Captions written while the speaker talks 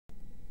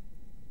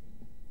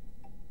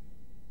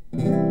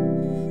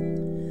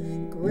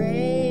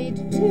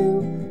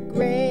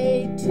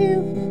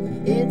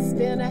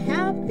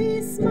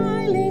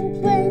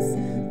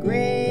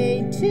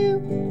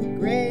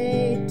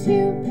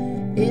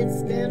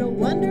a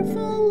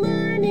wonderful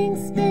learning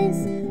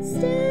space.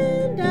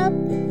 Stand up,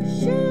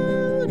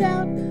 shout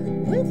out,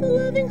 with a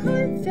loving,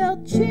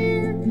 heartfelt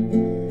cheer.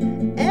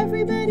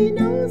 Everybody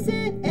knows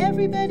it,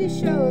 everybody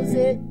shows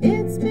it.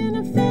 It's been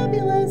a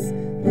fabulous,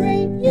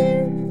 great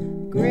year.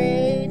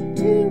 Grade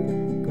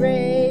 2,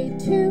 grade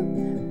 2.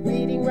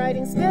 Reading,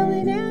 writing,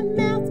 spelling, and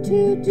math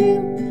to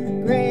do.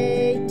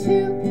 Grade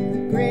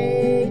 2,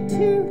 grade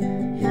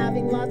 2.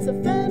 Having lots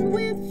of fun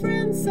with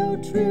friends so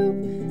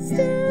true.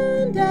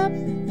 Stand up,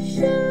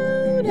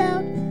 shout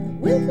out,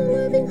 with a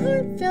loving,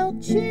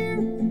 heartfelt cheer.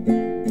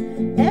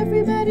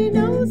 Everybody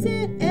knows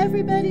it,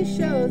 everybody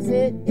shows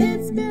it.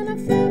 It's been a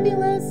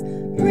fabulous,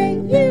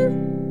 great year.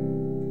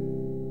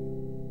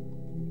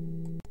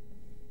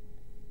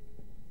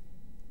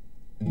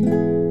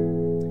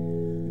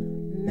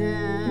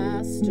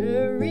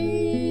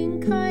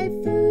 Mastering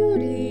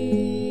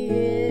Kaifuti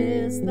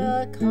is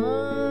the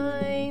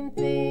kind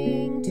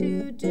thing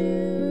to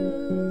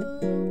do.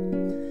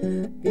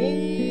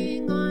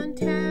 Being on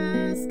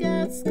task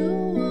at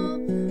school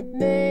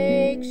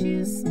makes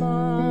you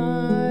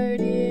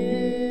smart,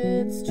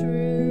 it's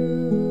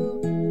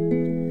true.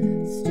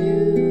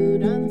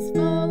 Students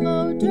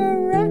follow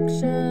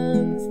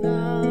directions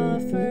the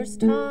first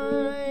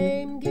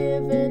time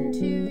given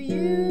to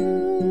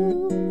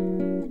you.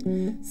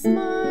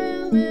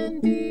 Smile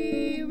and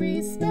be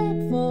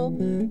respectful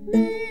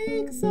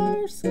makes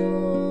our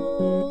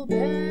school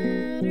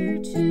better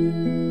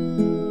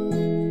too.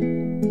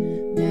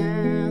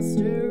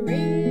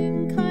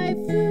 Mastering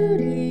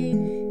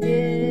Kaifuti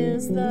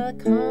is the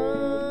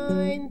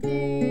kind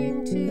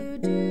thing to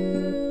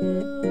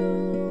do.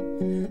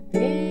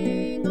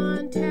 Being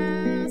on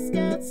task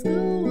at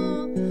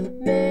school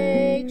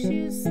makes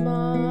you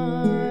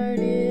smart,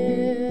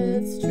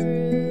 it's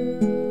true.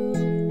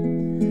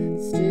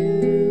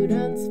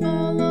 Students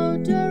follow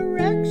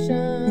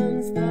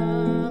directions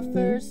the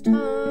first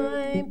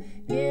time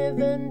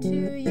given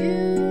to you.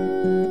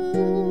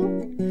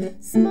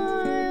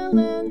 Smile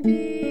and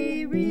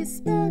be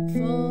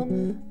respectful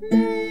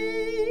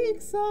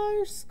makes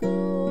our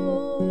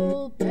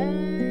school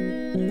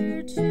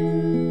better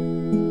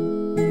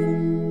too.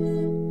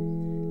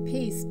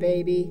 Peace,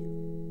 baby.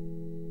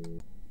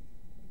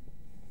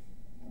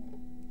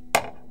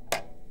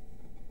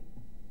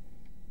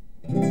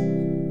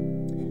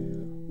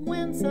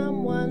 When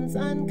someone's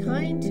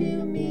unkind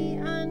to me,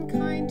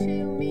 unkind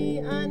to me,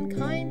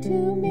 unkind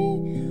to me.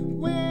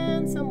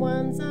 When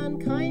someone's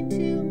unkind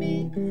to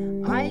me,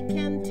 I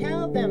can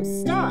tell them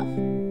stop.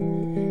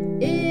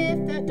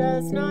 If that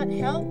does not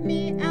help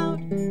me out,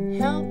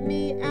 help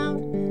me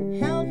out,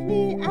 help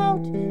me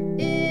out.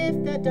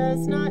 If that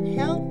does not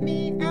help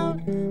me out,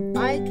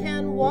 I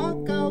can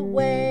walk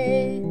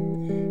away.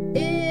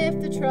 If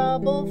the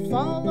trouble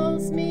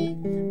follows me,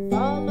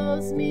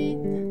 follows me,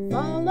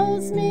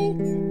 follows me.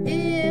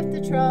 If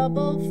the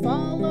trouble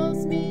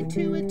follows me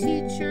to a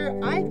teacher,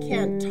 I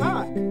can't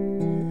talk.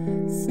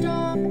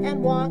 Stop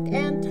and walk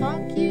and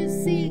talk, you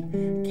see.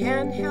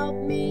 Can help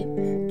me,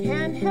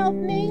 can help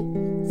me.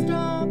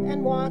 Stop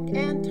and walk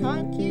and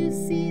talk, you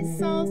see.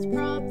 Solves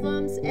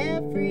problems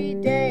every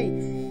day.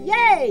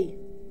 Yay!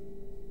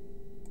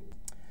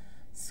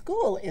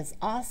 School is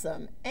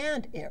awesome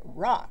and it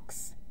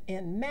rocks.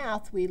 In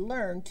math, we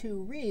learn to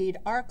read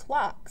our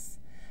clocks.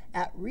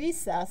 At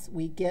recess,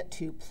 we get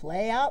to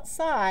play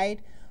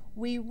outside.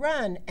 We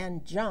run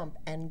and jump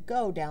and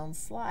go down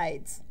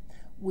slides.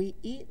 We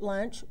eat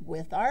lunch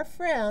with our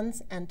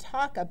friends and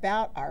talk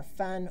about our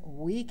fun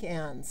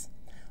weekends.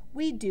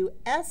 We do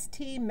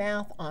ST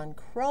Math on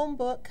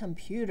Chromebook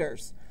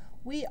computers.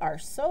 We are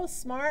so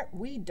smart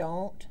we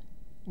don't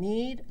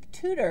need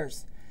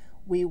tutors.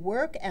 We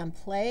work and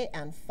play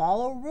and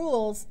follow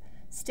rules.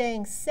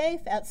 Staying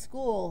safe at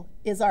school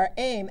is our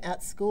aim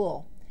at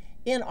school.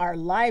 In our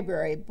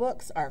library,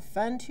 books are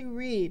fun to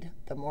read.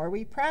 The more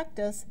we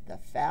practice, the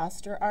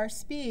faster our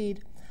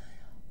speed.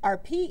 Our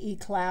PE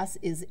class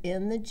is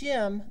in the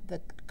gym.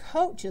 The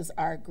coaches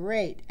are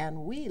great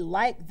and we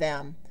like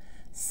them.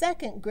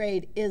 Second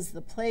grade is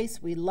the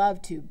place we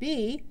love to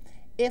be.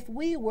 If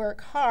we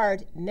work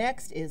hard,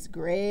 next is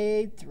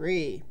grade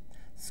 3.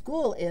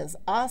 School is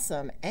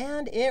awesome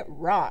and it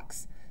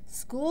rocks.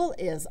 School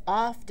is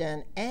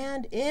often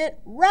and it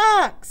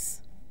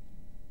rocks.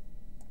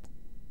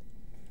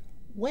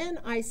 When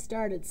I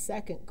started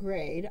second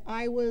grade,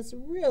 I was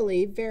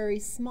really very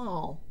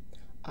small.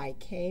 I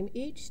came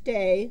each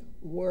day,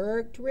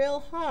 worked real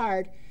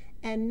hard,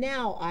 and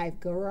now I've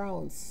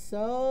grown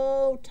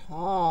so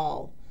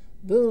tall.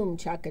 Boom,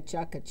 chugga,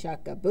 chugga,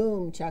 chugga,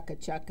 boom, chugga,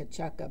 chugga,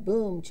 chugga,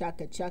 boom,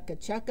 chugga, chugga,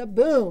 chugga,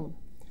 boom.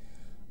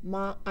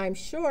 I'm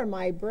sure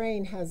my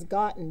brain has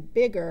gotten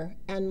bigger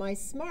and my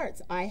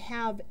smarts I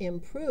have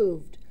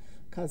improved,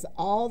 'cause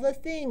all the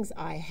things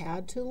I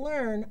had to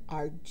learn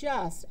are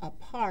just a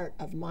part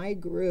of my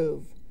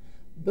groove.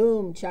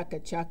 Boom, chugga,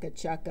 chugga,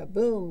 chugga,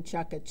 boom,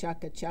 chugga,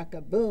 chugga,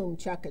 chugga, boom,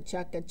 chugga,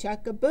 chugga,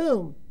 chugga,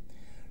 boom.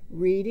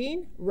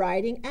 Reading,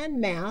 writing, and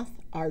math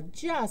are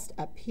just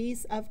a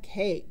piece of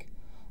cake.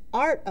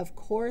 Art, of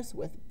course,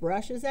 with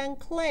brushes and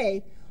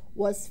clay,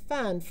 was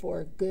fun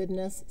for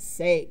goodness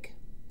sake.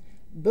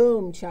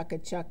 Boom, chugga,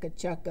 chugga,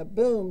 chugga,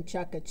 boom,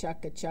 chugga,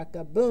 chugga,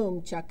 chugga,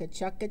 boom, chugga,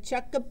 chugga,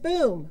 chugga,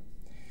 boom.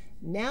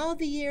 Now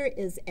the year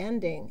is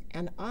ending,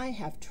 and I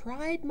have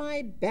tried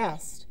my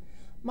best.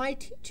 My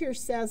teacher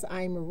says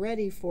I'm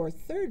ready for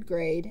 3rd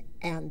grade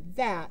and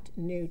that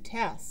new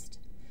test.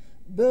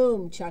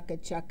 Boom, chugga,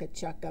 chugga,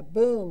 chugga,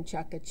 boom,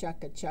 chugga,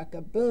 chugga,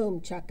 chugga, boom,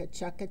 chugga,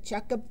 chugga,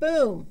 chugga,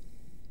 boom.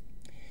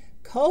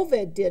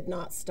 COVID did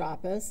not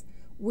stop us.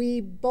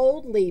 We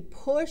boldly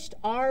pushed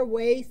our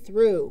way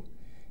through.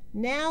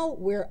 Now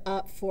we're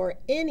up for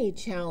any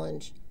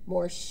challenge,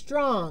 more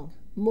strong,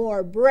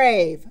 more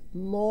brave,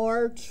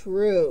 more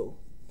true.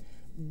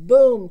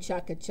 Boom,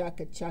 chugga,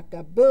 chugga,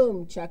 chugga,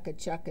 boom, chugga,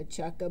 chugga,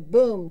 chugga,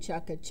 boom,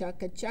 chugga,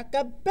 chugga,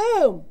 chugga,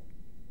 boom.